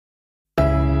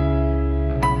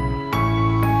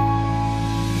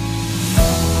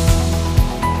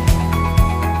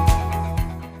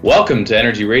Welcome to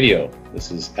Energy Radio. This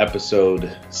is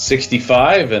episode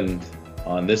 65, and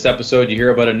on this episode you hear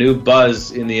about a new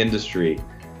buzz in the industry.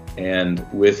 And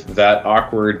with that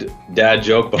awkward dad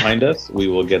joke behind us, we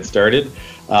will get started.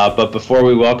 But before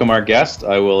we welcome our guest,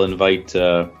 I will invite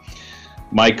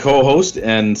my co-host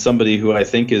and somebody who I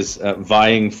think is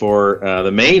vying for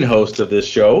the main host of this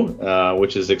show,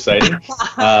 which is exciting,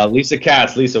 Lisa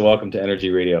Katz. Lisa, welcome to Energy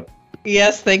Radio.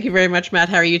 Yes, thank you very much, Matt.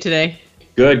 How are you today?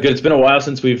 Good. It's been a while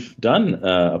since we've done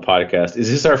a podcast. Is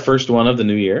this our first one of the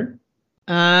new year?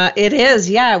 It is,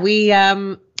 yeah. We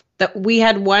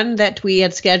had one that we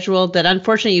had scheduled that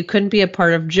unfortunately you couldn't be a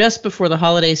part of just before the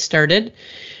holidays started,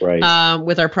 right?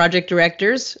 With our project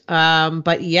directors.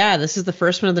 But yeah, this is the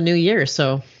first one of the new year.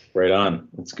 So right on.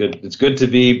 It's good. It's good to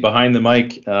be behind the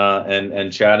mic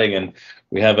and chatting. And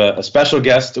we have a special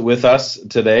guest with us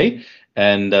today.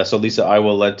 And so, Lisa, I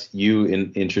will let you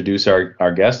introduce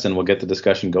our guest, and we'll get the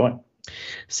discussion going.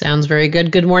 Sounds very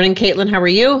good. Good morning, Caitlin. How are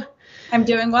you? I'm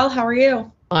doing well. How are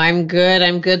you? I'm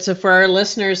good. So for our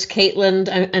listeners, Caitlin,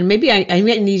 and maybe I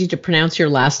need you to pronounce your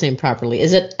last name properly.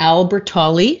 Is it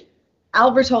Albertoli?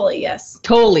 Albertoli, yes.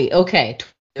 Toli, okay.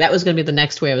 That was going to be the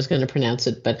next way I was going to pronounce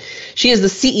it. But she is the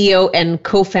CEO and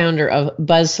co-founder of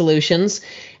Buzz Solutions.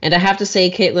 And I have to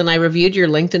say, Caitlin, I reviewed your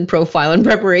LinkedIn profile in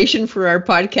preparation for our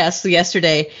podcast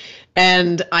yesterday.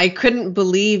 And I couldn't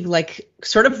believe,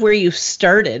 sort of where you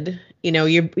started. You know,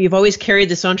 you've always carried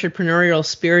this entrepreneurial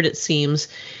spirit, it seems.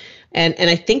 And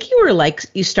I think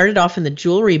you started off in the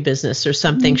jewelry business or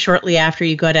something shortly after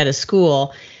you got out of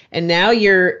school. And now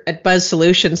you're at Buzz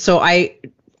Solutions. So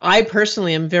I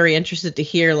personally am very interested to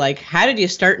hear, how did you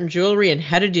start in jewelry and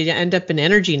how did you end up in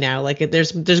energy now?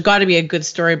 There's got to be a good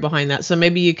story behind that. So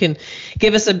maybe you can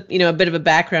give us a bit of a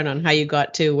background on how you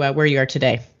got to where you are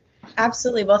today.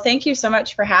 Absolutely. Well, thank you so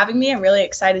much for having me. I'm really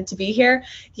excited to be here.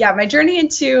 Yeah, my journey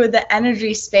into the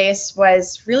energy space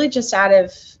was really just out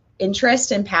of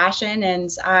interest and passion, and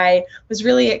I was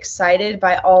really excited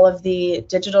by all of the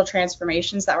digital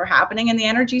transformations that were happening in the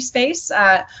energy space.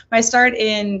 My start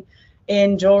in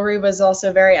jewelry was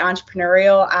also very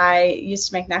entrepreneurial. I used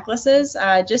to make necklaces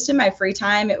just in my free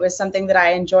time. It was something that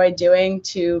I enjoyed doing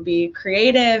to be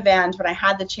creative, and when I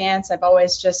had the chance, I've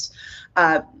always just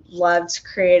loved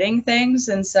creating things.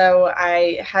 And so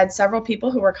I had several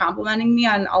people who were complimenting me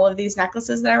on all of these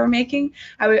necklaces that I were making.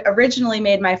 I originally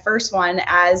made my first one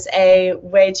as a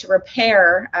way to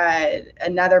repair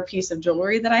another piece of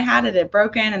jewelry that I had. It had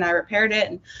broken and I repaired it.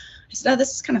 And I said, oh,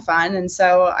 this is kind of fun. And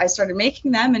so I started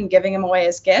making them and giving them away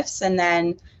as gifts. And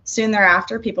then soon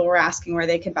thereafter, people were asking where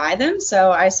they could buy them.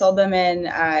 So I sold them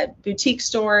in boutique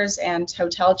stores and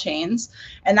hotel chains.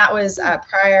 And that was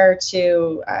prior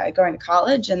to going to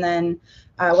college. And then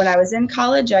when I was in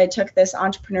college, I took this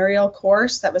entrepreneurial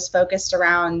course that was focused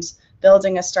around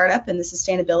building a startup in the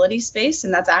sustainability space.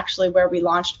 And that's actually where we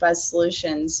launched Buzz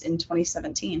Solutions in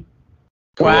 2017.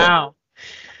 Wow.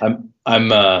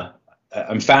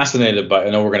 I'm fascinated by, I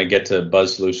know we're going to get to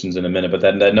Buzz Solutions in a minute, but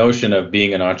that notion of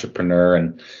being an entrepreneur,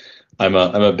 and I'm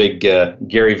a big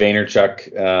Gary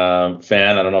Vaynerchuk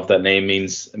fan. I don't know if that name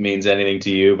means anything to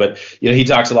you, but he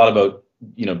talks a lot about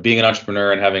being an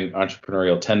entrepreneur and having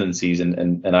entrepreneurial tendencies,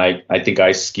 and I think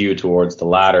I skew towards the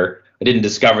latter. I didn't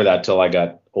discover that till I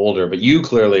got older, but you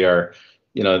clearly are.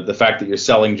 The fact that you're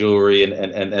selling jewelry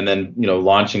and then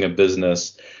launching a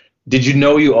business. Did you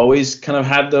know you always kind of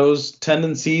had those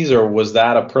tendencies, or was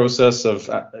that a process of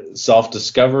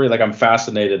self-discovery? I'm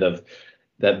fascinated of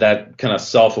that kind of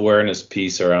self-awareness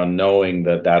piece around knowing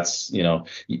that that's, in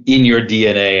your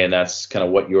DNA and that's kind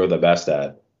of what you're the best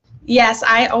at. Yes,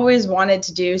 I always wanted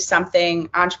to do something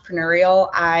entrepreneurial.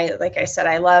 Like I said,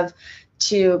 I love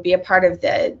to be a part of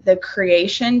the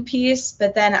creation piece,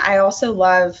 but then I also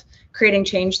love creating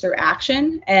change through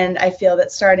action. And I feel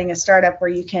that starting a startup where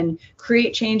you can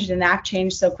create change and enact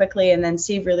change so quickly and then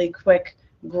see really quick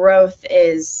growth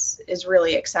is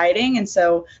really exciting. And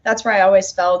so that's where I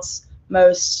always felt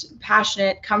most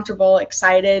passionate, comfortable,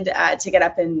 excited to get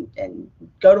up and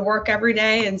go to work every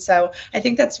day. And so I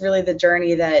think that's really the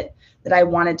journey that I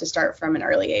wanted to start from an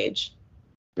early age.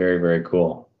 Very, very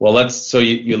cool. Well, so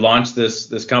you launched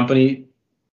this company.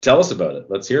 Tell us about it.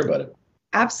 Let's hear about it.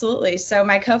 Absolutely. So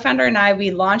my co-founder and I,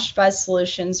 we launched Buzz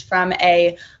Solutions from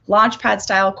a Launchpad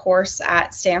style course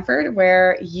at Stanford,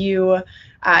 where you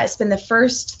spend the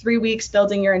first 3 weeks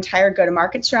building your entire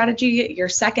go-to-market strategy, your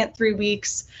second 3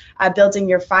 weeks building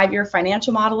your 5-year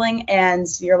financial modeling, and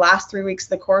your last 3 weeks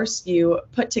of the course, you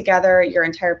put together your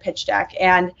entire pitch deck.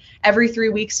 And every 3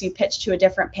 weeks, you pitch to a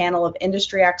different panel of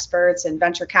industry experts and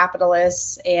venture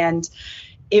capitalists, and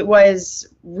it was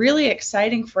really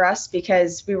exciting for us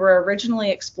because we were originally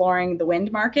exploring the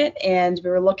wind market, and we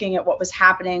were looking at what was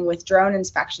happening with drone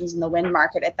inspections in the wind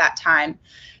market at that time.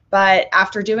 But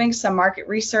after doing some market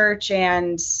research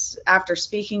and after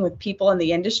speaking with people in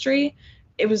the industry,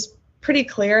 it was pretty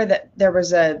clear that there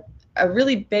was a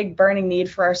really big burning need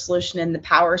for our solution in the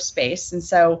power space. And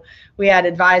so we had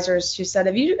advisors who said,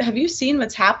 have you seen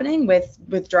what's happening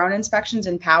with drone inspections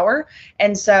in power?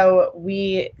 And so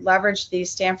we leveraged the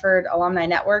Stanford Alumni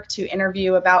Network to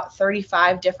interview about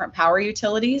 35 different power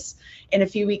utilities in a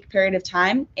few-week period of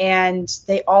time. And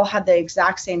they all had the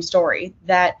exact same story,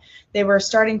 that they were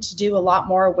starting to do a lot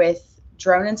more with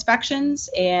drone inspections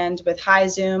and with high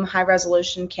zoom, high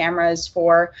resolution cameras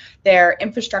for their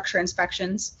infrastructure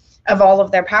inspections of all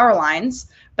of their power lines,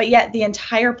 but yet the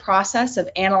entire process of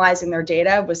analyzing their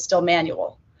data was still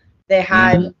manual. They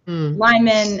had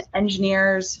linemen,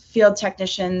 engineers, field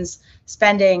technicians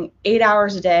spending 8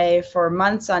 hours a day for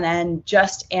months on end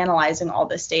just analyzing all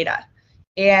this data.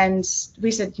 And we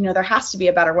said, there has to be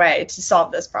a better way to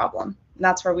solve this problem. And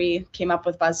that's where we came up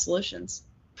with Buzz Solutions.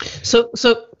 So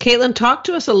Caitlin, talk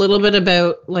to us a little bit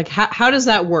about like how does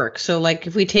that work? So like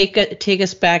if we take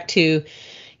us back to,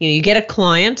 you get a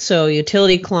client, so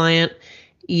utility client,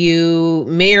 you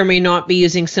may or may not be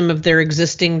using some of their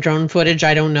existing drone footage.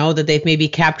 I don't know, that they've maybe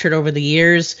captured over the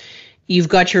years. You've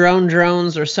got your own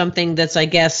drones or something that's, I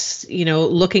guess,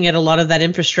 looking at a lot of that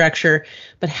infrastructure.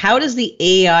 But how does the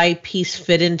AI piece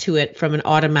fit into it from an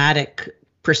automatic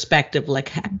perspective? Like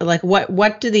how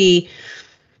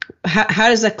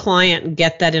does a client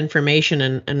get that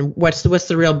information, and what's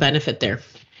the real benefit there?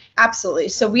 Absolutely.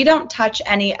 So we don't touch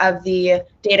any of the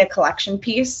data collection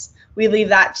piece. We leave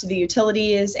that to the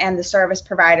utilities and the service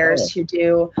providers who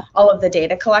do all of the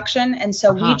data collection. And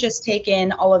so we just take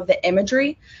in all of the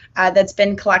imagery that's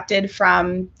been collected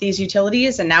from these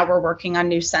utilities. And now we're working on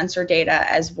new sensor data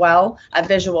as well,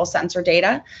 visual sensor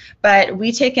data. But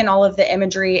we take in all of the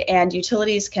imagery, and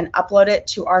utilities can upload it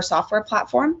to our software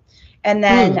platform. And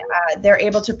then they're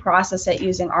able to process it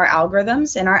using our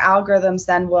algorithms, and our algorithms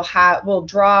then will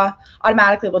draw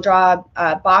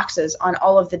boxes on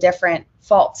all of the different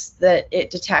faults that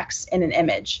it detects in an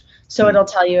image. So it'll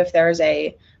tell you if there's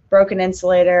a broken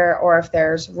insulator, or if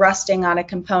there's rusting on a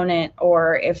component,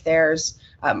 or if there's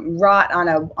rot on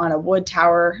a wood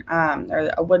tower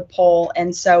or a wood pole.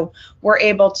 And so we're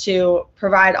able to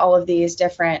provide all of these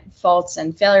different faults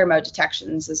and failure mode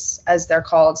detections, as they're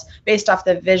called, based off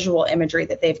the visual imagery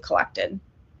that they've collected.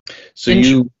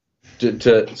 So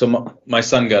my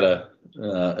son got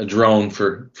a drone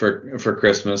for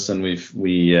Christmas, and he's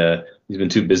been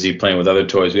too busy playing with other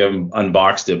toys. We haven't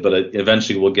unboxed it, but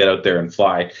eventually we'll get out there and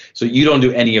fly. So you don't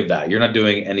do any of that. You're not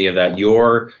doing any of that.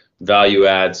 Your value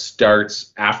add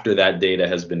starts after that data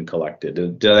has been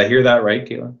collected. Did I hear that right,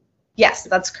 Caitlin? Yes,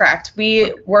 that's correct.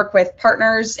 We work with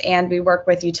partners, and we work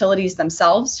with utilities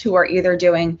themselves who are either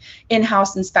doing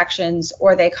in-house inspections,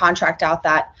 or they contract out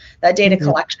that data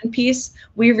collection piece.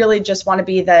 We really just want to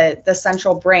be the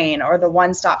central brain, or the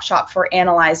one-stop shop for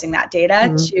analyzing that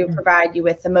data to provide you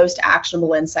with the most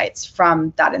actionable insights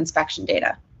from that inspection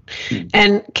data.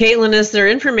 And Caitlin, is there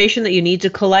information that you need to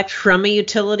collect from a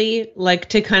utility, like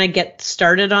to kind of get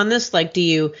started on this? Like,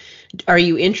 are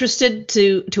you interested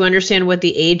to understand what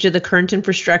the age of the current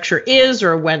infrastructure is,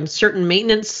 or when certain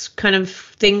maintenance kind of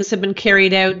things have been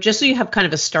carried out, just so you have kind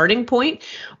of a starting point?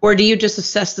 Or do you just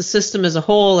assess the system as a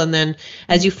whole, and then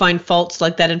as you find faults,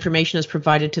 like that information is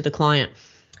provided to the client?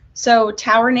 So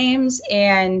tower names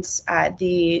and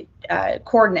the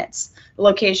coordinates,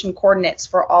 location coordinates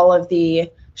for all of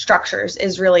the structures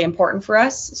is really important for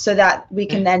us, so that we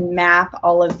can then map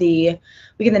all of the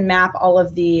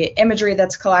imagery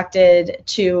that's collected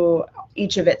to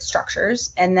each of its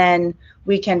structures, and then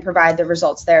we can provide the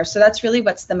results there. So that's really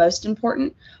what's the most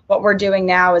important. What we're doing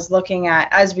now is looking at,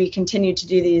 as we continue to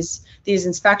do these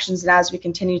inspections, and as we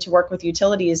continue to work with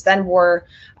utilities, then we're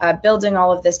building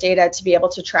all of this data to be able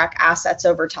to track assets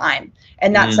over time.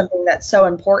 And that's something that's so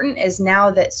important, is now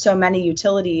that so many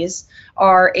utilities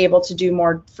are able to do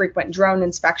more frequent drone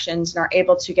inspections and are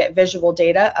able to get visual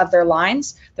data of their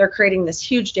lines, they're creating this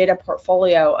huge data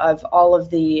portfolio of all of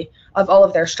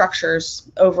their structures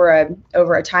over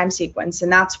a time sequence.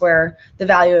 And that's where the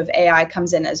value of AI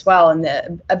comes in as well, and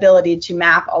the ability to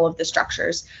map all of the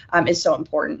structures is so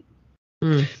important.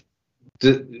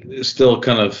 Still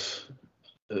kind of,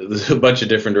 there's a bunch of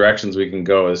different directions we can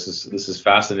go. This is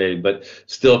fascinating, but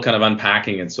still kind of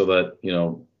unpacking it so that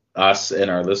us and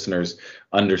our listeners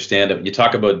understand it. You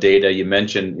talk about data. You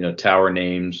mentioned tower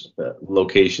names,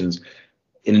 locations.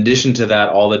 In addition to that,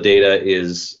 all the data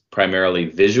is primarily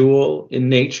visual in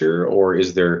nature, or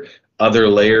is there other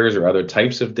layers or other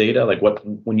types of data? Like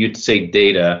when you say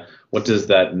data, what does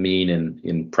that mean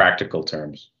in practical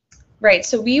terms? Right.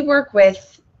 So we work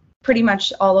with pretty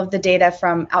much all of the data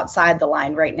from outside the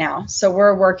line right now. So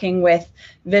we're working with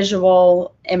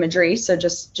visual imagery, so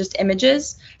just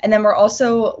images. And then we're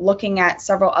also looking at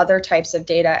several other types of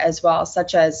data as well,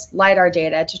 such as LiDAR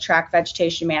data to track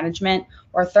vegetation management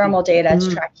or thermal data to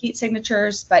track heat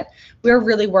signatures. But we're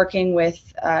really working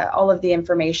with all of the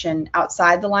information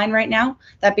outside the line right now.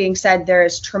 That being said, there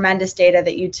is tremendous data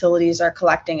that utilities are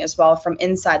collecting as well from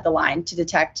inside the line to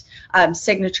detect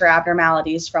signature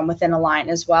abnormalities from within a line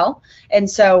as well. And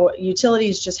so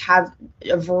utilities just have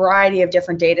a variety of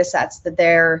different data sets that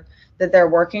they're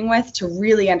working with to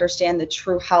really understand the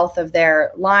true health of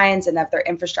their lines and of their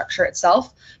infrastructure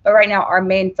itself. But right now, our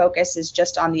main focus is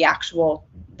just on the actual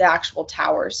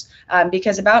towers,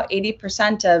 because about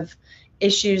 80% of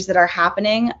issues that are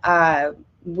happening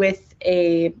with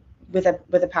a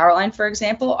power line, for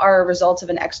example, are a result of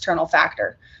an external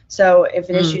factor. So if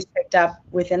an issue is picked up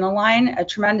within a line, a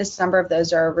tremendous number of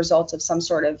those are a result of some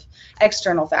sort of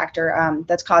external factor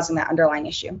that's causing that underlying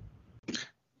issue.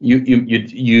 You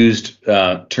used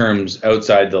terms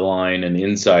outside the line and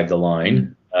inside the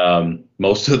line.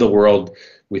 Most of the world,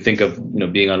 we think of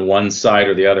being on one side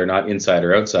or the other, not inside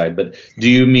or outside. But do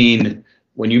you mean,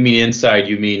 when you mean inside,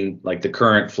 you mean like the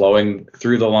current flowing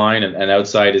through the line, and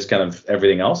outside is kind of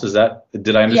everything else? Did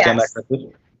I understand that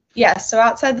correctly? Yes. So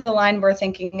outside the line, we're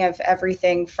thinking of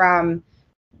everything from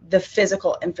the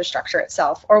physical infrastructure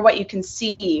itself, or what you can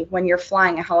see when you're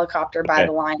flying a helicopter by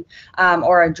the line,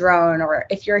 or a drone, or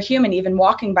if you're a human even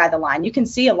walking by the line. You can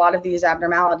see a lot of these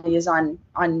abnormalities on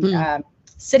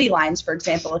city lines, for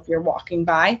example. If you're walking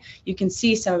by, you can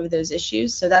see some of those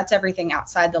issues. So that's everything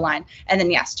outside the line. And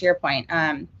then, yes, to your point,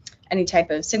 any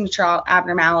type of signature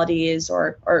abnormalities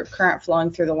or current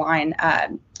flowing through the line,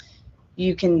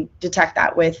 you can detect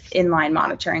that with inline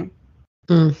monitoring.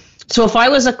 So if I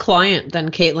was a client,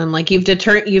 then Caitlin, like you've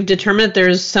determined that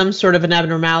there's some sort of an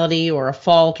abnormality or a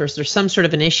fault, or there's some sort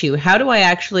of an issue, how do I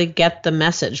actually get the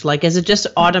message? Like, is it just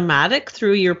automatic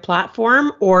through your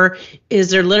platform, or is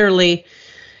there literally,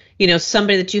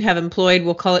 somebody that you have employed,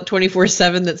 we'll call it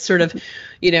 24/7, that's sort of,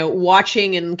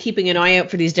 watching and keeping an eye out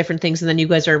for these different things, and then you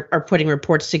guys are putting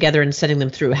reports together and sending them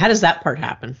through? How does that part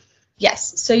happen?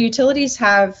 Yes. So utilities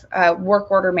have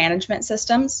work order management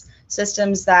systems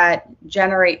that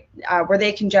generate, where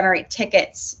they can generate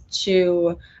tickets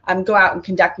to go out and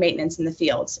conduct maintenance in the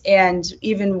fields. And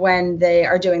even when they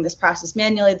are doing this process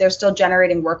manually, they're still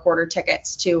generating work order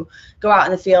tickets to go out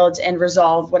in the field and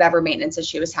resolve whatever maintenance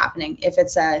issue is happening. If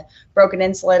it's a broken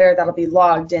insulator, that'll be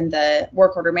logged in the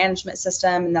work order management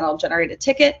system, and that'll generate a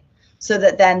ticket, so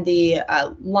that then the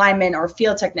lineman or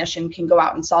field technician can go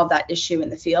out and solve that issue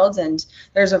in the field. And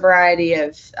there's a variety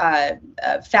of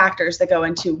factors that go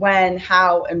into when,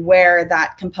 how, and where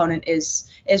that component is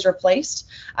replaced.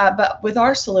 But with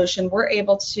our solution, we're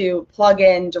able to plug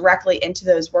in directly into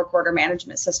those work order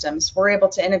management systems. We're able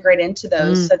to integrate into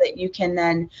those so that you can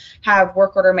then have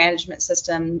work order management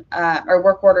system or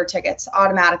work order tickets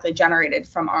automatically generated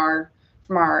from our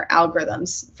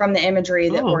algorithms, from the imagery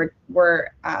that we're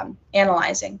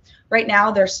analyzing. Right now,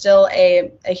 there's still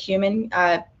a human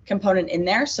component in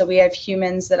there. So we have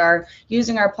humans that are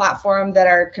using our platform that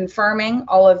are confirming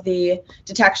all of the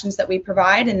detections that we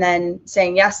provide, and then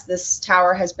saying, yes, this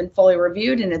tower has been fully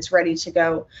reviewed and it's ready to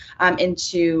go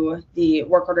into the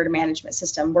work order management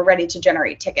system. We're ready to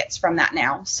generate tickets from that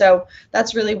now. So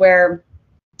that's really where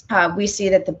we see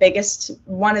that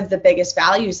one of the biggest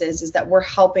values is that we're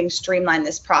helping streamline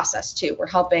this process too. We're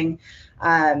helping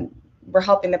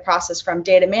the process from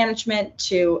data management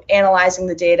to analyzing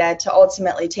the data to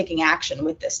ultimately taking action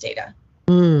with this data.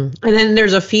 And then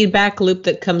there's a feedback loop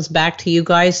that comes back to you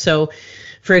guys. So,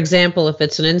 for example, if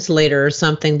it's an insulator or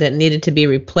something that needed to be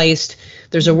replaced,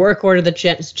 there's a work order that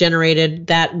gets generated,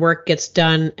 that work gets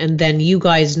done, and then you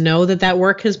guys know that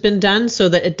work has been done so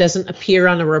that it doesn't appear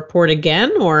on a report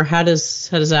again, or how does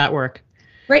that work?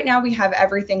 Right now, we have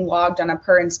everything logged on a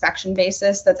per inspection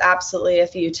basis. That's absolutely,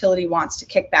 if a utility wants to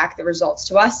kick back the results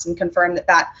to us and confirm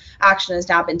that action has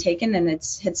now been taken and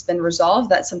it's been resolved,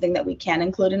 that's something that we can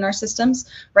include in our systems.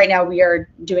 Right now, we are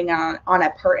doing it on a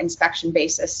per inspection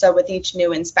basis. So with each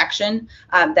new inspection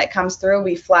that comes through,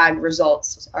 we flag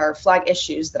results or flag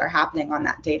issues that are happening on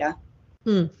that data.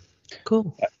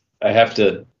 Cool. I have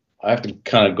to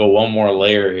kind of go one more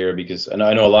layer here, because I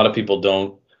know a lot of people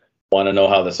don't want to know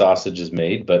how the sausage is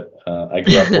made, but I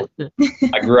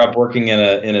grew up working in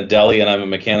a deli, and I'm a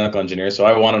mechanical engineer, so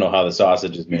I want to know how the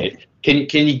sausage is made.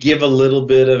 Can you give a little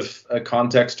bit of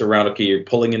context around? Okay, you're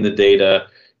pulling in the data,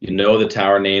 the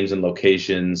tower names and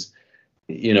locations.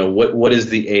 what is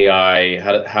the AI?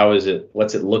 How is it?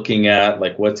 What's it looking at?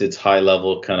 Like, what's its high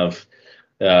level kind of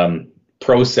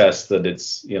process that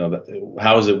it's,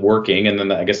 how is it working? And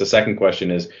then I guess the second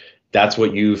question is, that's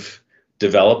what you've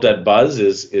developed at Buzz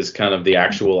is kind of the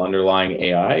actual underlying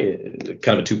AI.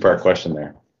 Kind of a two-part question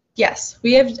there. Yes,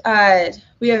 we have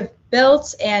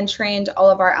built and trained all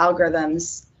of our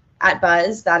algorithms at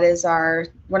Buzz. That is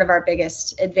one of our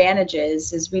biggest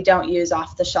advantages, is we don't use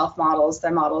off-the-shelf models.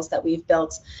 They're models that we've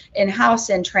built in-house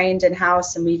and trained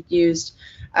in-house, and we've used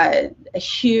a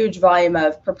huge volume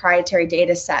of proprietary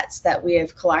data sets that we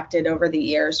have collected over the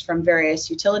years from various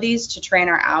utilities to train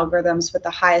our algorithms with the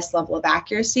highest level of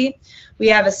accuracy. We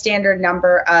have a standard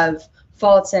number of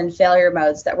faults and failure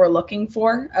modes that we're looking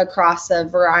for across a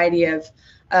variety of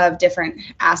different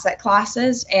asset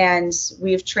classes, and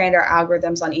we've trained our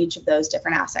algorithms on each of those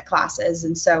different asset classes.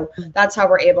 And so that's how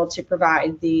we're able to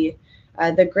provide the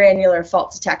granular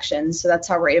fault detection. So that's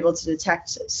how we're able to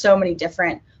detect so many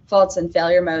different faults and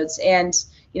failure modes. And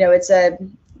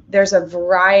there's a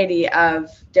variety of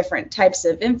different types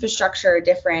of infrastructure,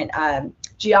 different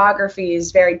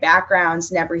geographies, varied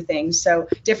backgrounds and everything. So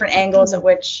different angles at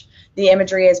which the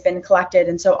imagery has been collected.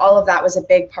 And so all of that was a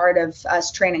big part of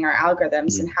us training our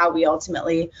algorithms and how we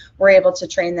ultimately were able to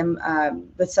train them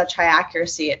with such high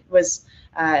accuracy. It was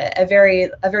a very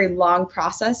long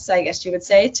process, I guess you would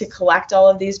say, to collect all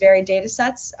of these varied data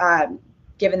sets,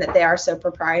 given that they are so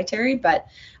proprietary, but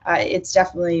it's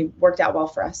definitely worked out well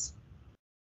for us.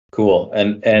 Cool.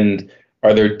 And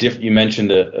are there you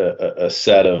mentioned a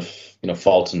set of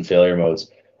faults and failure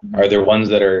modes. Are there ones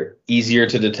that are easier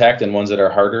to detect and ones that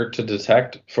are harder to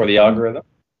detect for the algorithm?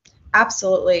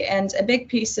 Absolutely. And a big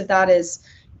piece of that is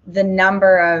the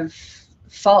number of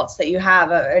faults that you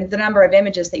have, or the number of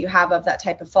images that you have of that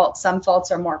type of fault. Some faults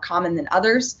are more common than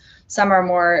others. Some are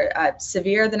more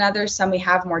severe than others. Some we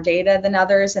have more data than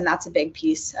others. And that's a big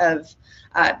piece of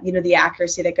the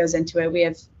accuracy that goes into it. We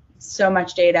have so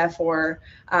much data for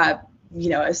a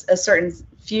certain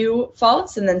few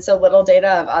faults and then so little data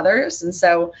of others. And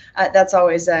so that's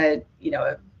always a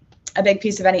big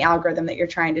piece of any algorithm that you're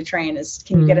trying to train is,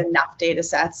 can you get enough data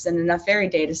sets and enough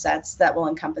varied data sets that will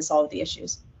encompass all of the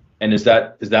issues? And is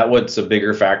that what's a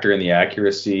bigger factor in the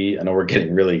accuracy? I know we're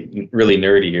getting really, really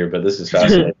nerdy here, but this is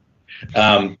fascinating.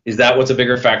 Is that what's a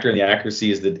bigger factor in the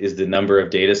accuracy, is the number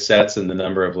of data sets and the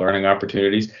number of learning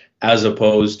opportunities, as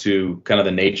opposed to kind of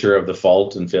the nature of the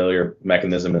fault and failure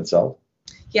mechanism itself?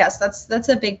 Yes, that's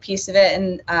a big piece of it,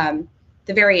 and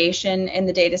the variation in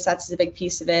the data sets is a big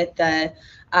piece of it.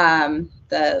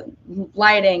 The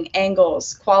lighting,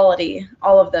 angles, quality,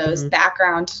 all of those,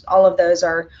 background, all of those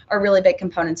are really big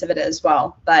components of it as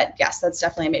well. But yes, that's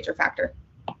definitely a major factor.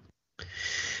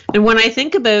 And when I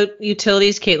think about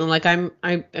utilities, Caitlin, like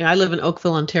I live in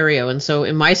Oakville, Ontario, and so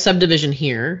in my subdivision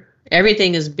here,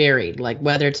 everything is buried, like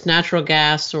whether it's natural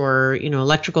gas or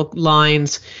electrical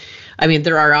lines. I mean,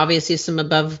 there are obviously some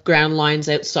above ground lines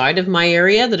outside of my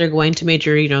area that are going to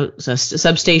major,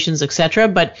 substations, etc.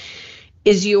 But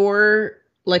is your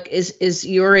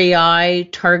AI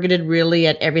targeted really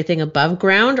at everything above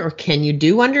ground, or can you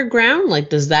do underground? Like,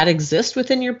 does that exist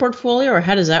within your portfolio, or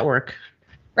how does that work?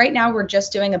 Right now, we're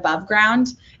just doing above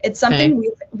ground. It's something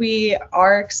we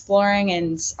are exploring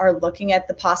and are looking at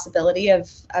the possibility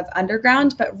of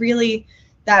underground, but really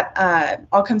that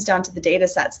all comes down to the data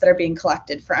sets that are being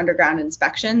collected for underground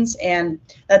inspections. And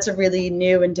that's a really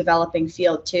new and developing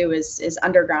field too, is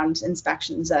underground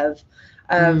inspections of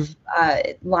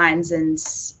lines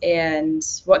and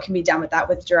what can be done with that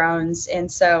with drones.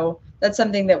 And so that's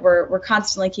something that we're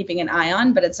constantly keeping an eye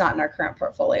on, but it's not in our current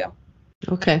portfolio.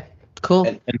 Okay, cool.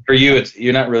 And for you,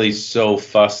 you're not really so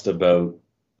fussed about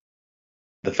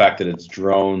the fact that it's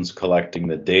drones collecting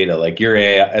the data. Like your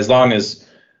AI, as long as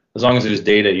there's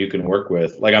data you can work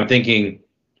with. Like I'm thinking,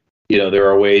 there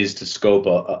are ways to scope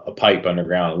a pipe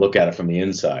underground and look at it from the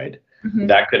inside.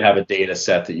 That could have a data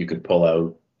set that you could pull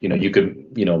out. You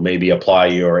could, maybe apply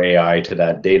your AI to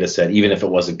that data set, even if it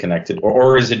wasn't connected.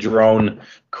 Or is a drone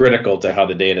critical to how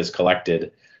the data is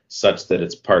collected such that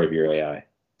it's part of your AI?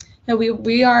 No,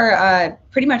 we are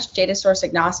pretty much data source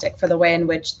agnostic for the way in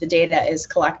which the data is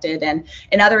collected. And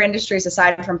in other industries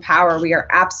aside from power, we are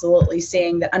absolutely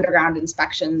seeing that underground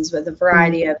inspections with a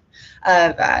variety of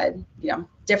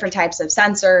different types of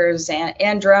sensors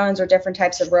and drones or different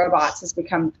types of robots has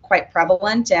become quite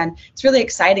prevalent. And it's really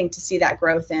exciting to see that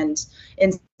growth and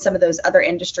in some of those other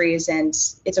industries. And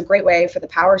it's a great way for the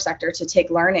power sector to take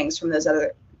learnings from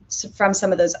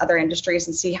some of those other industries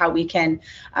and see how we can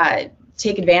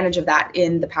take advantage of that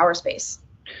in the power space.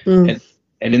 And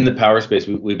in the power space,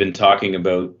 we've been talking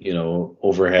about,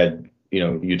 overhead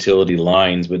utility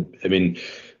lines. But I mean,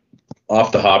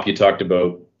 off the hop, you talked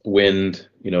about wind,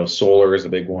 solar is a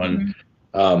big one.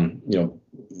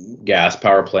 Gas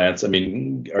power plants. I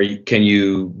mean, are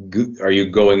you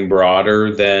going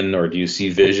broader than, or do you see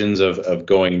visions of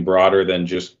going broader than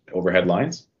just overhead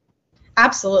lines?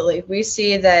 Absolutely. We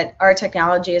see that our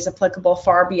technology is applicable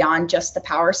far beyond just the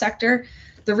power sector.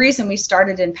 The reason we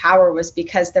started in power was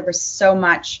because there was so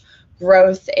much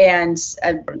growth and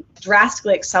a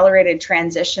drastically accelerated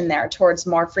transition there towards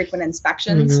more frequent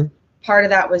inspections. Mm-hmm. Part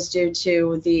of that was due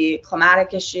to the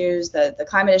climatic issues, the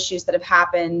climate issues that have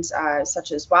happened,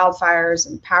 such as wildfires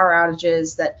and power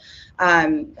outages that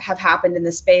have happened in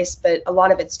the space, but a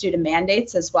lot of it's due to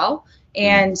mandates as well.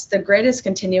 And the grid is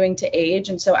continuing to age.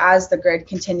 And so as the grid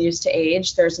continues to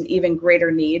age, there's an even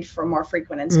greater need for more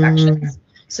frequent inspections. Mm-hmm.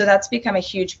 So that's become a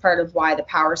huge part of why the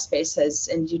power space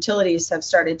and utilities have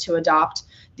started to adopt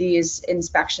these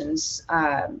inspections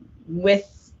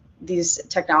with these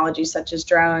technologies such as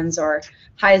drones or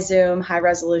high zoom, high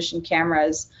resolution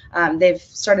cameras. They've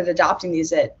started adopting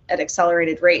these at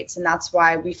accelerated rates, and that's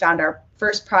why we found our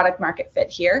first product market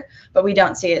fit here, but we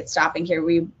don't see it stopping here.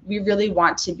 We really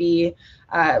want to be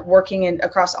working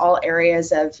across all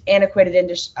areas of antiquated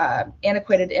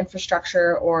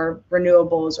infrastructure or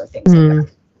renewables or things like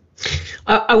that.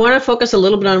 I want to focus a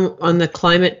little bit on the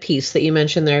climate piece that you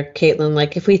mentioned there, Caitlin.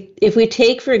 Like if we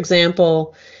take, for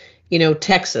example,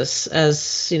 Texas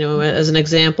as an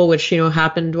example, which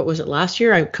happened, what was it, last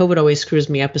year? COVID always screws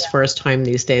me up as far as time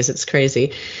these days. It's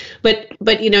crazy, but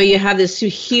you have this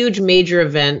huge major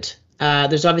event.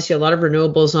 There's obviously a lot of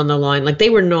renewables on the line. Like they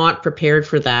were not prepared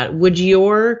for that. Would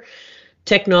your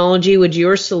technology, would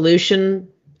your solution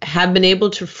have been able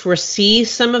to foresee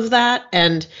some of that,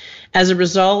 and as a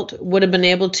result would have been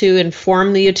able to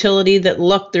inform the utility that,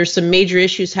 look, there's some major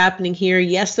issues happening here,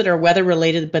 yes, that are weather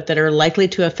related, but that are likely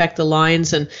to affect the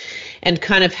lines, and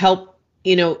kind of help,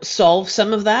 solve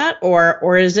some of that?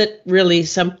 Or is it really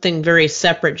something very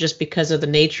separate just because of the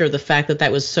nature of the fact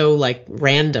that was so like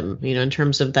random, in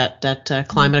terms of that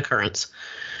climate occurrence?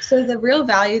 So the real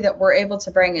value that we're able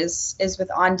to bring is with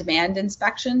on-demand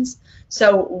inspections.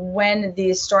 So when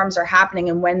these storms are happening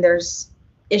and when there's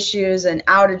issues and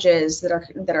outages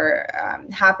that are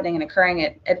happening and occurring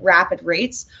at rapid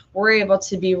rates, we're able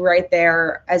to be right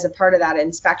there as a part of that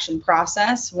inspection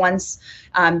process. Once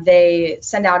they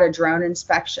send out a drone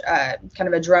inspection, kind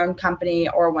of a drone company,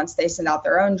 or once they send out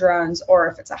their own drones, or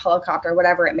if it's a helicopter,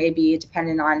 whatever it may be,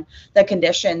 depending on the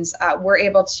conditions, we're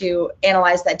able to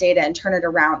analyze that data and turn it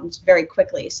around very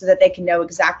quickly so that they can know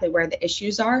exactly where the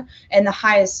issues are and the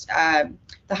highest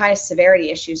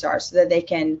severity issues are, so that they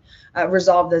can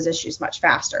resolve those issues much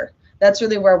faster. That's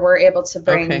really where we're able to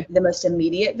bring the most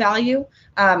immediate value.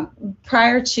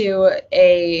 Prior to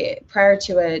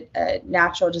a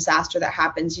natural disaster that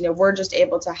happens, we're just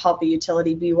able to help a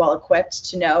utility be well equipped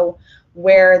to know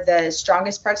where the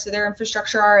strongest parts of their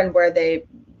infrastructure are and where the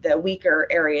weaker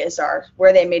areas are,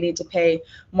 where they may need to pay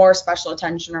more special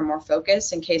attention or more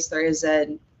focus in case there is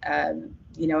a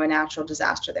natural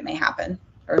disaster that may happen,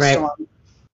 or a storm.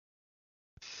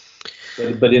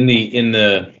 But in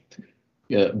the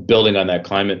building on that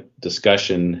climate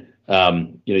discussion,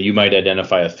 you might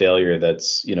identify a failure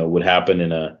that's would happen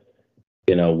in a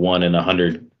 1 in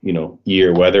 100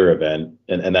 year weather event,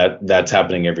 and that's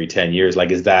happening every 10 years.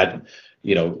 Like, is that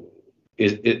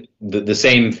is it the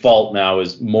same fault now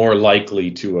is more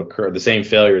likely to occur? The same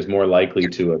failure is more likely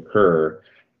to occur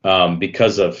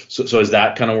because of so is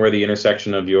that kind of where the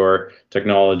intersection of your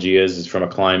technology is from a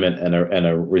climate and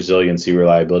a resiliency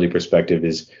reliability perspective?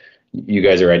 Is you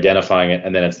guys are identifying it,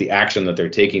 and then it's the action that they're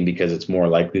taking because it's more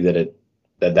likely that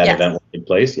that yes. event will take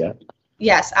place? Yeah.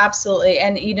 Yes, absolutely.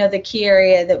 And the key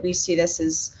area that we see this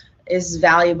is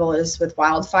valuable is with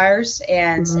wildfires,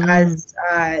 and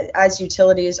as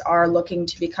utilities are looking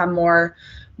to become more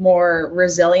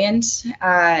resilient,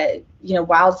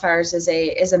 wildfires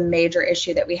is a major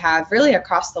issue that we have really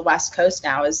across the West Coast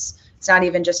now. It's not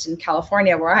even just in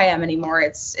California where I am anymore.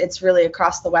 It's really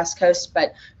across the West Coast.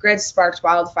 But grid-sparked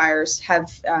wildfires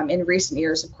have, in recent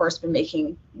years, of course, been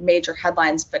making major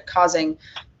headlines, but causing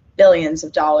billions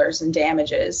of dollars in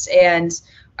damages. And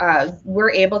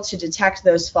we're able to detect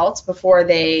those faults before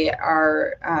they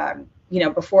are,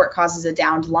 before it causes a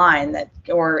downed line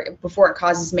or before it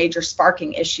causes major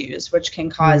sparking issues, which can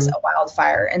cause a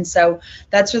wildfire. And so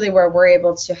that's really where we're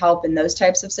able to help in those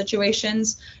types of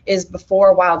situations, is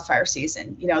before wildfire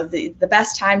season. The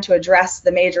best time to address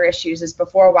the major issues is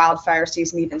before wildfire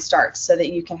season even starts, so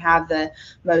that you can have the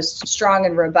most strong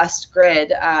and robust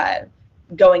grid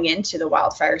going into the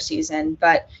wildfire season,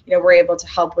 but we're able to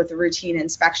help with the routine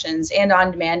inspections and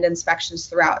on-demand inspections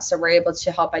throughout. So we're able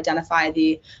to help identify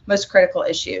the most critical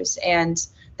issues, and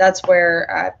that's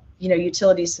where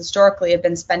utilities historically have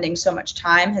been spending so much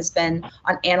time, has been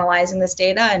on analyzing this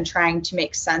data and trying to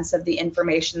make sense of the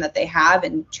information that they have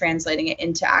and translating it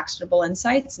into actionable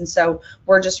insights. And so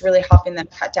we're just really helping them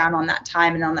cut down on that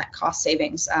time and on that cost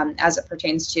savings as it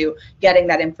pertains to getting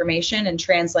that information and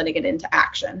translating it into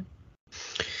action.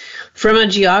 From a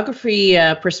geography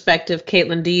perspective,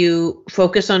 Caitlin, do you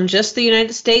focus on just the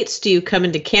United States? Do you come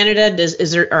into Canada?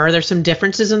 Are there some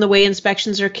differences in the way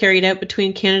inspections are carried out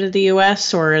between Canada and the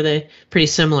U.S., or are they pretty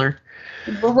similar?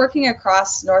 We're working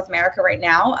across North America right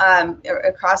now,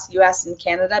 across U.S. and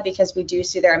Canada, because we do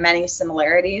see there are many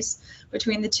similarities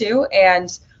between the two.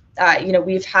 And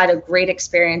we've had a great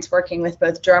experience working with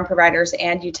both drone providers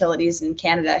and utilities in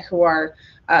Canada who are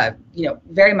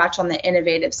very much on the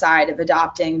innovative side of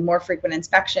adopting more frequent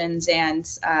inspections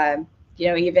and,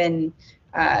 even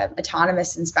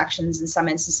autonomous inspections in some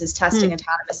instances, testing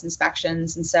autonomous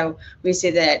inspections. And so we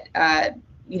see that,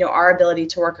 our ability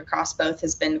to work across both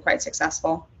has been quite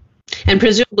successful. And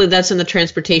presumably that's in the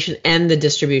transportation and the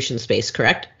distribution space,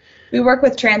 correct? We work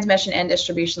with transmission and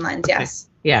distribution lines, okay. Yes.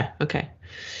 Yeah, okay.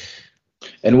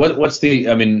 And what's the,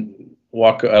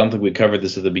 Walk, I don't think we covered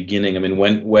this at the beginning.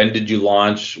 When did you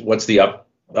launch? What's the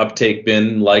uptake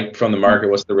been like from the market?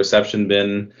 What's the reception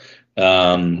been?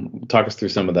 Talk us through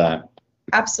some of that.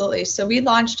 Absolutely. So we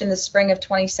launched in the spring of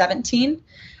 2017,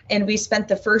 and we spent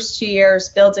the first 2 years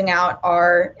building out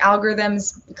our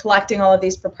algorithms, collecting all of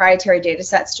these proprietary data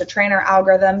sets to train our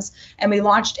algorithms, and we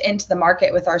launched into the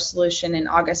market with our solution in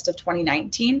August of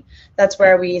 2019. That's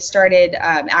where we started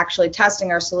actually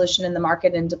testing our solution in the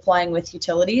market and deploying with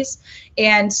utilities.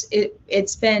 And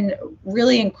it's been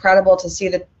really incredible to see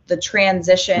the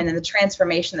transition and the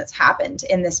transformation that's happened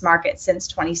in this market since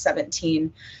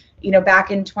 2017. Back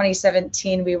in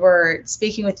 2017, we were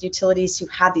speaking with utilities who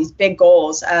had these big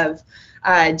goals of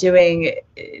doing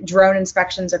drone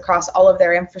inspections across all of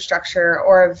their infrastructure,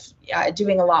 or of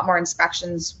doing a lot more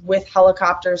inspections with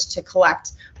helicopters to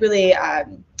collect really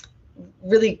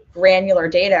granular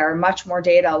data, or much more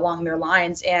data along their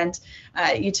lines. And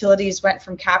utilities went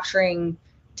from capturing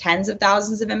tens of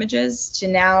thousands of images to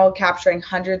now capturing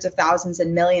hundreds of thousands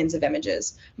and millions of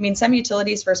images. Some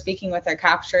utilities we're speaking with are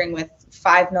capturing with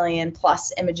 5 million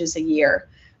plus images a year,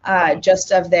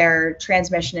 just of their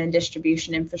transmission and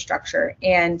distribution infrastructure.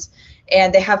 And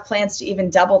they have plans to even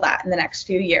double that in the next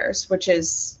few years, which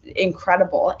is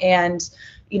incredible. And,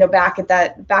 back at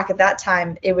that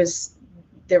time,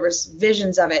 there was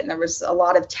visions of it, and there was a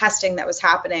lot of testing that was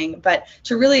happening. But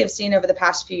to really have seen over the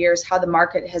past few years how the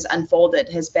market has unfolded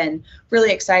has been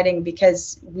really exciting,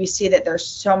 because we see that there's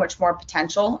so much more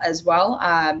potential as well,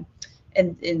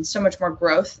 and so much more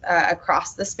growth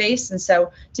across the space. And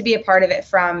so to be a part of it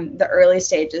from the early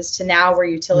stages to now, where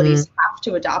utilities have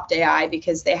to adopt AI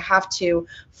because they have to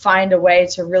find a way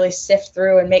to really sift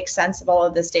through and make sense of all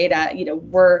of this data,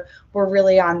 we're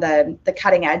really on the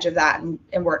cutting edge of that,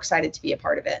 and we're excited to be a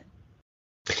part of it.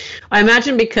 I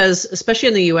imagine because, especially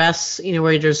in the US,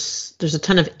 where there's a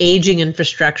ton of aging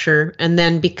infrastructure, and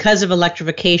then because of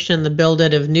electrification, the build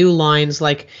out of new lines,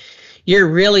 like, you're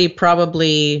really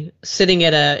probably sitting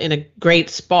in a great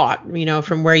spot,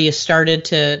 from where you started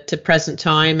to present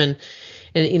time, and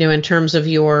in terms of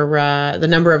your the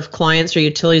number of clients or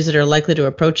utilities that are likely to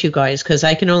approach you guys, because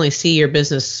I can only see your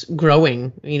business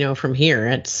growing, from here.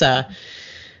 It's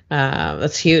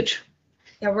that's huge.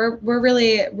 Yeah, we're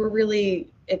really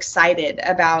excited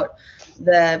about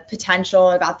the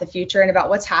potential, about the future, and about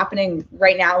what's happening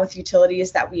right now with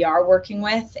utilities that we are working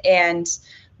with. And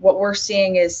what we're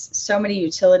seeing is so many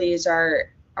utilities are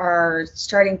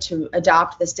starting to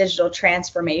adopt this digital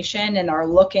transformation and are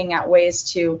looking at ways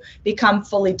to become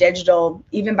fully digital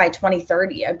even by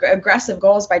 2030. Aggressive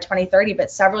goals by 2030,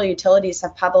 but several utilities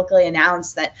have publicly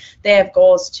announced that they have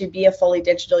goals to be a fully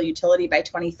digital utility by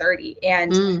 2030.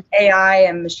 And AI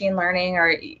and machine learning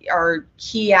are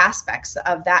key aspects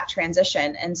of that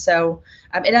transition. And so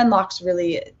it unlocks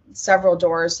really several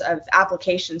doors of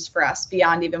applications for us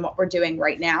beyond even what we're doing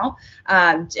right now,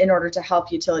 in order to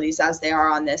help utilities as they are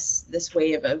on this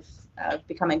wave of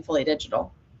becoming fully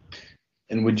digital.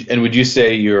 And would you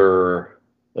say you're,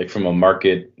 like, from a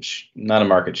market, not a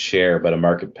market share, but a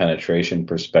market penetration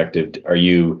perspective, are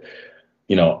you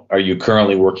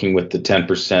currently working with the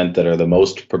 10% that are the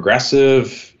most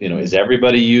progressive? Is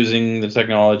everybody using the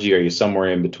technology? Are you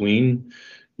somewhere in between?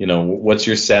 What's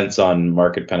your sense on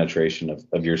market penetration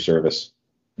of your service?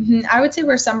 I would say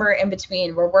we're somewhere in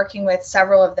between. We're working with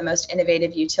several of the most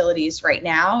innovative utilities right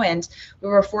now, and we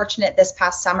were fortunate this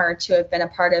past summer to have been a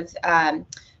part of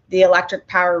the Electric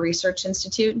Power Research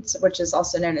Institute, which is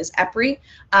also known as EPRI.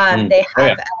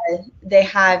 They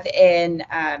have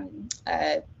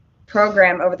a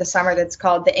program over the summer that's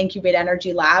called the Incubate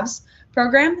Energy Labs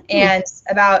program, and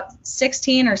about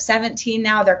 16 or 17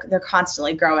 now. They're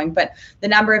constantly growing, but the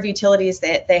number of utilities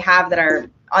that they have that are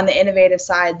on the innovative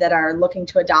side that are looking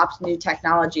to adopt new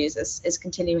technologies is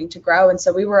continuing to grow. And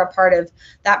so we were a part of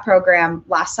that program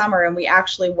last summer, and we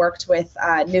actually worked with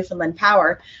Newfoundland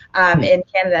Power in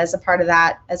Canada as a part of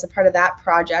that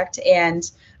project. And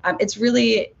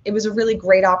it was a really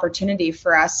great opportunity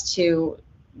for us to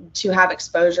have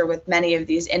exposure with many of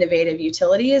these innovative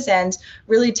utilities and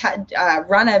really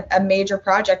run a major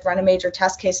project, run a major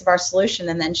test case of our solution,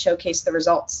 and then showcase the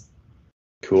results.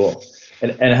 Cool.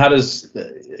 And how does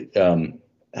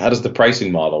the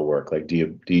pricing model work? Like,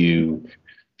 do you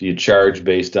charge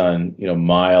based on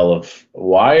mile of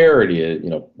wire, or do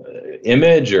you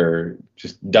image, or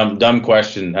just dumb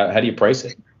question? How do you price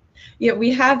it? Yeah,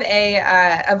 we have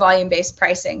a volume-based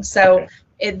pricing. So. Okay.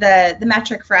 The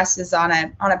metric for us is on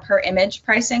a per image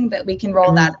pricing, but we can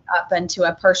roll that up into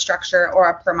a per structure or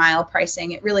a per mile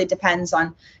pricing. It really depends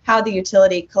on how the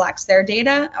utility collects their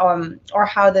data, or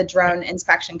how the drone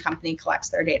inspection company collects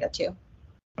their data too.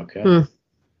 Okay.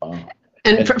 Wow.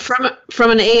 And from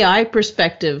an AI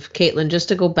perspective, Caitlin, just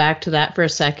to go back to that for a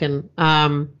second,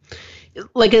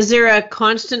 is there a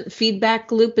constant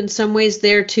feedback loop in some ways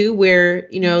there too, where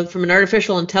from an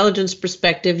artificial intelligence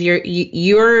perspective,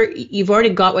 you've already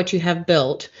got what you have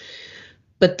built,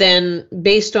 but then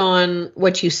based on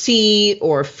what you see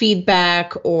or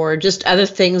feedback or just other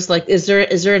things, like is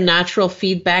there a natural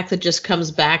feedback that just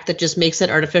comes back that just makes that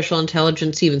artificial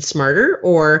intelligence even smarter,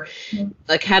 or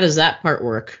like how does that part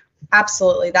work?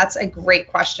 Absolutely. That's a great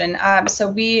question.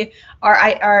 So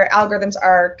our algorithms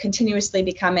are continuously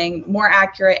becoming more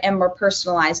accurate and more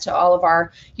personalized to all of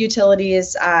our utility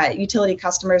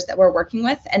customers that we're working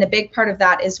with. And a big part of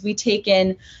that is we take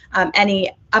in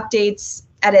any updates,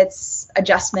 edits,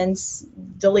 adjustments,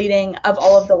 deleting of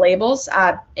all of the labels,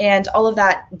 and all of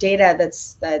that data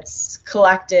that's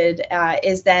collected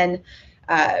is then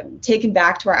taken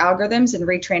back to our algorithms and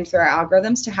retrained through our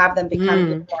algorithms to have them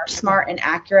become more smart and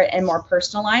accurate and more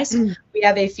personalized. We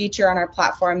have a feature on our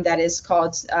platform that is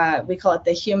called, we call it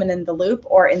the human in the loop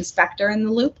or inspector in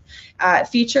the loop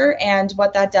feature. And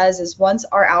what that does is once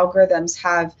our algorithms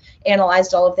have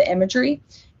analyzed all of the imagery,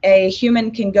 a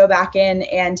human can go back in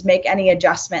and make any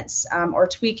adjustments or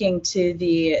tweaking to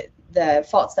the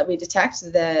faults that we detect,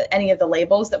 any of the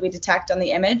labels that we detect on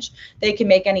the image. They can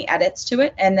make any edits to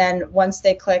it, and then once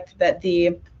they click that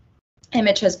the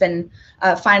image has been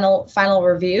final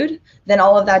reviewed, then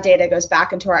all of that data goes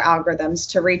back into our algorithms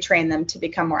to retrain them to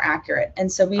become more accurate. And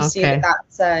so we see that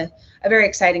that's a very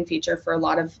exciting feature for a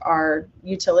lot of our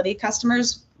utility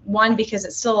customers. One, because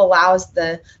it still allows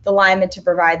the lineman to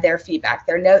provide their feedback,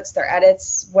 their notes, their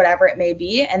edits, whatever it may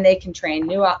be, and they can train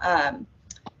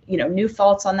new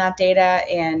faults on that data,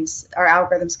 and our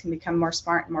algorithms can become more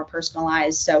smart and more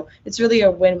personalized. So it's really a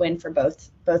win-win for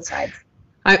both sides.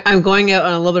 I'm going out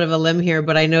on a little bit of a limb here,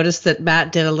 but I noticed that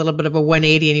Matt did a little bit of a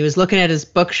 180, and he was looking at his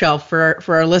bookshelf. For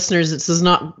our listeners, this is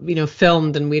not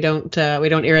filmed, and we don't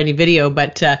air any video.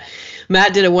 But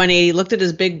Matt did a 180, looked at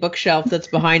his big bookshelf that's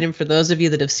behind him. For those of you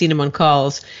that have seen him on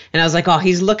calls, and I was like, oh,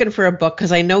 he's looking for a book,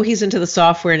 because I know he's into the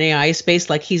software and AI space.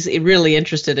 Like he's really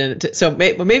interested in it. So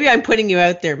maybe I'm putting you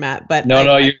out there, Matt. But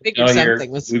we've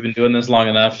been doing this long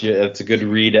enough. It's a good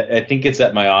read. I think it's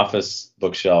at my office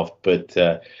bookshelf, but.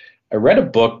 I read a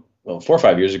book 4 or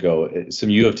 5 years ago, some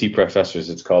U of T professors.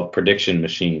 It's called Prediction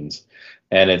Machines,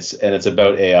 and it's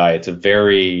about AI. It's a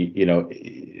very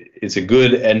it's a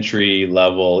good entry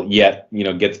level, yet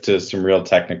gets to some real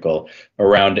technical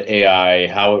around AI,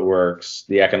 how it works,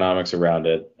 the economics around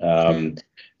it.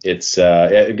 It's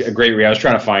a great read. I was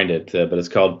trying to find it, but it's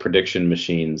called Prediction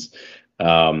Machines.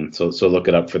 So look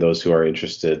it up for those who are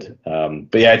interested.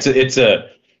 But yeah, it's a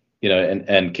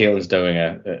and Caitlin's doing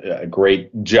a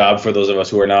great job for those of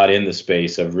us who are not in the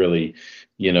space of really,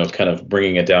 kind of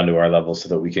bringing it down to our level so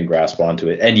that we can grasp onto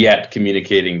it, and yet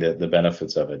communicating the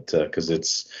benefits of it. Because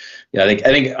it's, I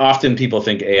think often people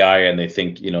think AI and they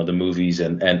think, the movies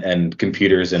and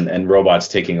computers and robots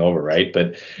taking over, right?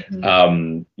 But,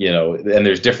 and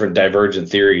there's different divergent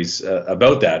theories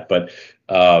about that. But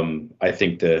I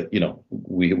think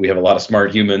we have a lot of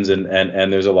smart humans,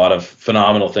 and there's a lot of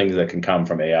phenomenal things that can come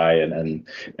from AI, and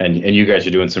you guys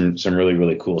are doing some really,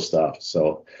 really cool stuff.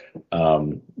 So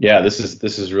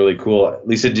this is really cool.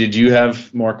 Lisa, did you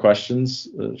have more questions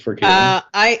for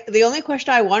Caitlin? The only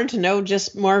question I wanted to know,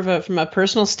 just more from a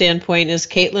personal standpoint, is,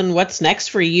 Caitlin, what's next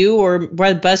for you or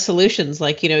Buzz Solutions?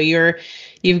 Like,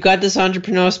 you've got this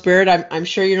entrepreneurial spirit. I'm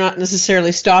sure you're not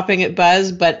necessarily stopping at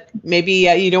Buzz, but maybe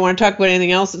you don't want to talk about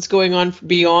anything else that's going on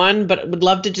beyond, but would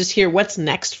love to just hear what's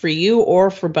next for you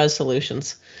or for Buzz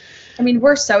Solutions. I mean,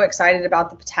 we're so excited about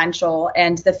the potential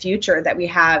and the future that we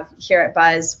have here at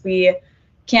Buzz. We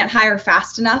can't hire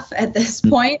fast enough at this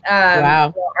point.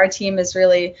 Wow. Our team is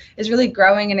really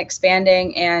growing and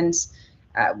expanding, and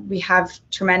we have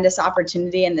tremendous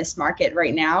opportunity in this market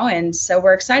right now. And so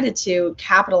we're excited to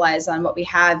capitalize on what we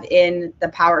have in the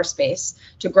power space,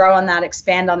 to grow on that,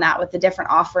 expand on that with the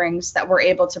different offerings that we're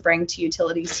able to bring to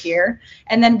utilities here.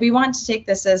 And then we want to take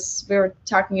this, as we were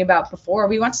talking about before,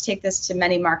 we want to take this to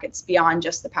many markets beyond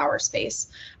just the power space.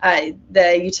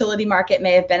 The utility market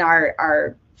may have been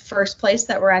our first place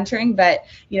that we're entering, but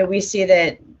we see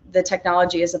that the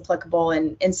technology is applicable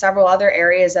in several other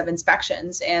areas of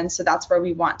inspections. And so that's where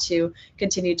we want to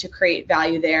continue to create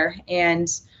value there. And,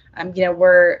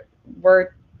 we're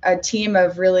a team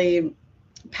of really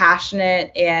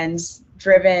passionate and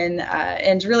driven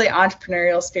and really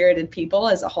entrepreneurial spirited people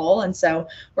as a whole. And so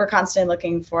we're constantly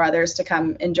looking for others to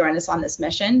come and join us on this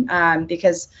mission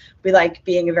because we like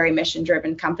being a very mission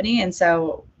driven company. And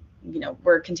so,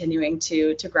 we're continuing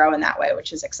to grow in that way,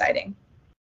 which is exciting.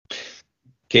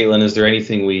 Caitlin, is there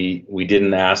anything we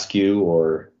didn't ask you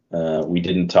or we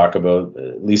didn't talk about?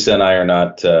 Lisa and I are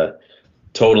not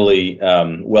totally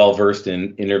well versed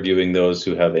in interviewing those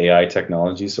who have AI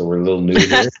technology, so we're a little new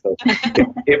here. So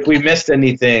if we missed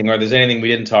anything or there's anything we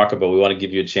didn't talk about, we want to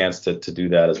give you a chance to do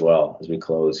that as well as we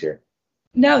close here.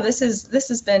 No, this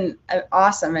has been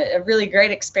awesome, a really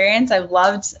great experience. I've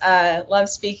loved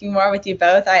speaking more with you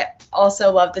both. I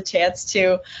also love the chance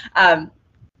to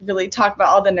really talk about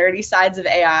all the nerdy sides of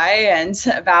AI and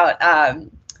about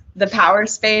the power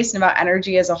space and about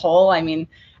energy as a whole. I mean,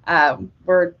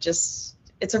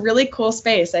 it's a really cool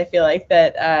space. I feel like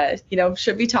that,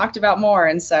 should be talked about more.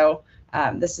 And so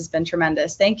this has been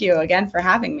tremendous. Thank you again for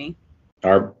having me.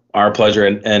 Our pleasure.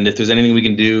 And if there's anything we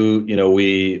can do,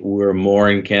 we're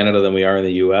more in Canada than we are in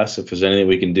the US. If there's anything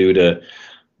we can do to,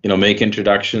 make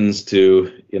introductions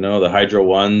to, the Hydro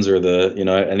Ones or the,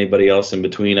 anybody else in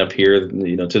between up here,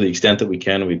 to the extent that we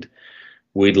can,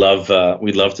 we'd love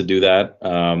to do that.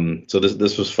 So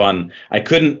this was fun. I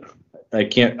can't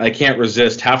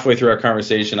resist. Halfway through our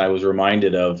conversation, I was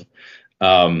reminded of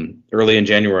early in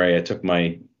January, I took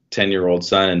my 10-year-old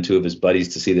son and two of his buddies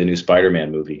to see the new Spider-Man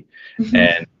movie.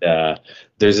 And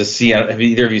there's a scene. Have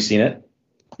either of you seen it?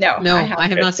 No, I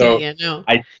have not seen it yet. No.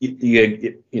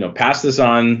 You pass this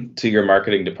on to your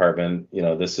marketing department.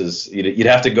 This is you'd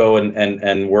have to go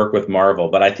and work with Marvel,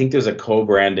 but I think there's a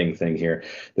co-branding thing here.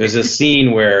 There's a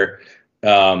scene where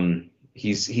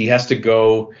he has to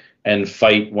go and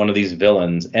fight one of these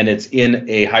villains, and it's in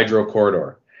a hydro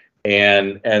corridor.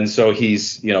 And so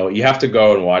he's, you have to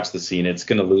go and watch the scene. It's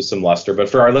going to lose some luster. But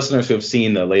for our listeners who have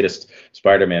seen the latest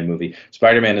Spider-Man movie,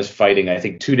 Spider-Man is fighting, I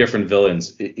think, two different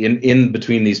villains in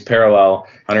between these parallel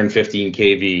 115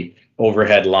 kV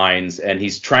overhead lines, and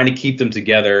he's trying to keep them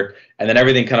together. And then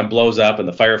everything kind of blows up, and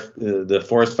the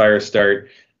forest fires start,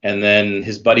 and then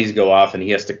his buddies go off, and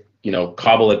he has to,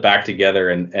 cobble it back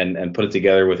together and put it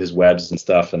together with his webs and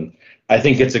stuff. And I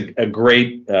think it's a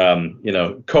great,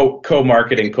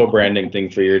 co-marketing, co-branding thing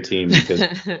for your team, because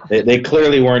they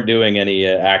clearly weren't doing any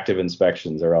active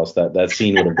inspections, or else that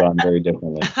scene would have gone very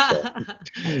differently.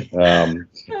 So,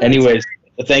 anyways,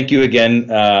 thank you again,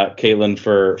 Caitlin,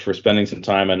 for spending some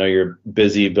time. I know you're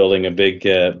busy building a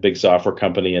big software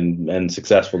company and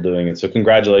successful doing it. So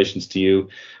congratulations to you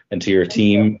and to your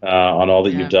team on all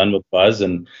that you've done with Buzz.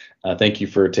 And thank you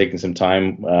for taking some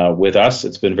time with us.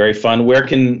 It's been very fun. Where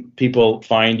can people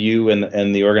find you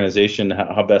and the organization?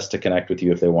 How best to connect with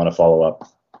you if they want to follow up?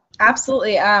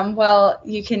 Absolutely. Well,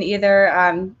 you can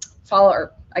either follow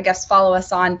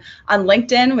us on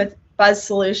LinkedIn with Buzz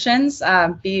Solutions,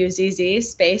 BUZZ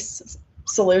space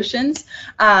Solutions,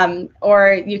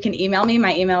 or you can email me.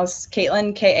 My email is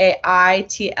Caitlin,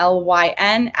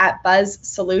 KAITLYN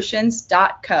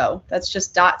 @buzzsolutions.co. That's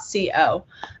just .co.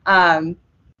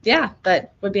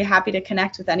 But would be happy to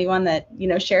connect with anyone that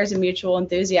shares a mutual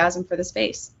enthusiasm for the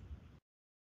space.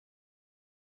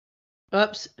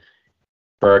 Oops.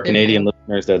 For our Canadian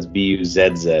listeners, that's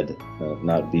BUZZ,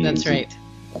 not BUZ. That's right.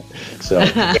 So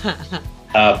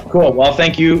Cool. Well,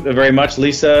 thank you very much,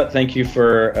 Lisa. Thank you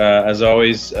for, as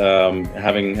always,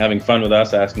 having fun with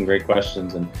us, asking great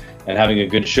questions, and having a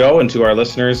good show. And to our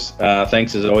listeners,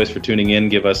 thanks as always for tuning in.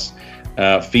 Give us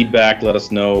feedback. Let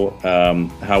us know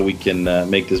how we can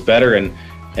make this better,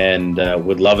 and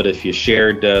would love it if you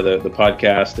shared the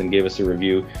podcast and gave us a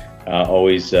review.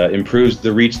 Always improves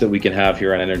the reach that we can have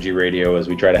here on Energy Radio as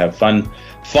we try to have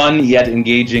fun yet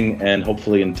engaging and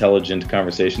hopefully intelligent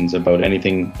conversations about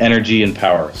anything energy and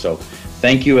power. So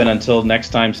thank you, and until next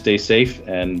time, stay safe,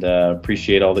 and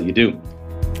appreciate all that you do.